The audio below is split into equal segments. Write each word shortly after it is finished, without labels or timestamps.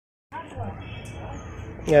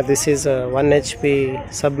Yeah, this is a 1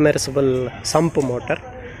 HP submersible sump motor.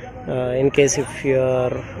 In case if you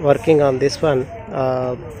are working on this one,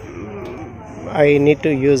 I need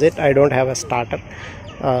to use it. I don't have a starter.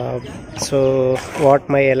 So what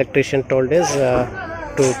my electrician told is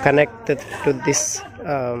to connect it to this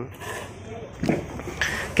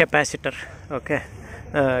capacitor. Okay,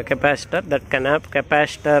 capacitor, that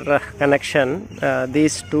capacitor connection,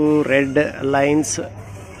 these two red lines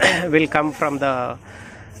will come from the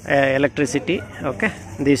electricity. Okay,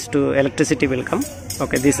 these two electricity will come.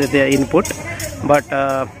 Okay, this is the input, but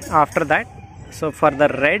after that, so for the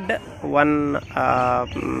red one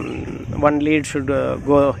lead should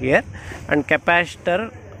go here, and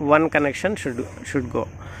capacitor one connection should go,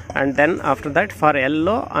 and then after that for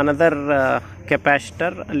yellow another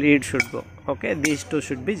capacitor lead should go. Okay, these two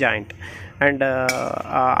should be joined, and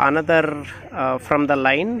another from the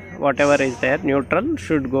line whatever is there, neutral,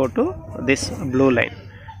 should go to this blue line,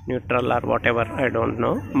 neutral or whatever, I don't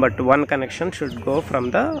know, but one connection should go from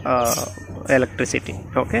the electricity.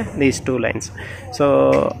 Okay, these two lines.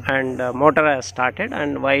 So, and motor has started,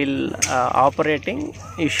 and while operating,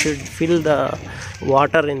 you should fill the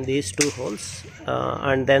water in these two holes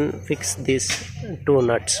and then fix these two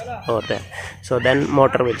nuts over there. So then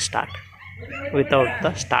motor will start without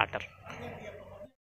the starter.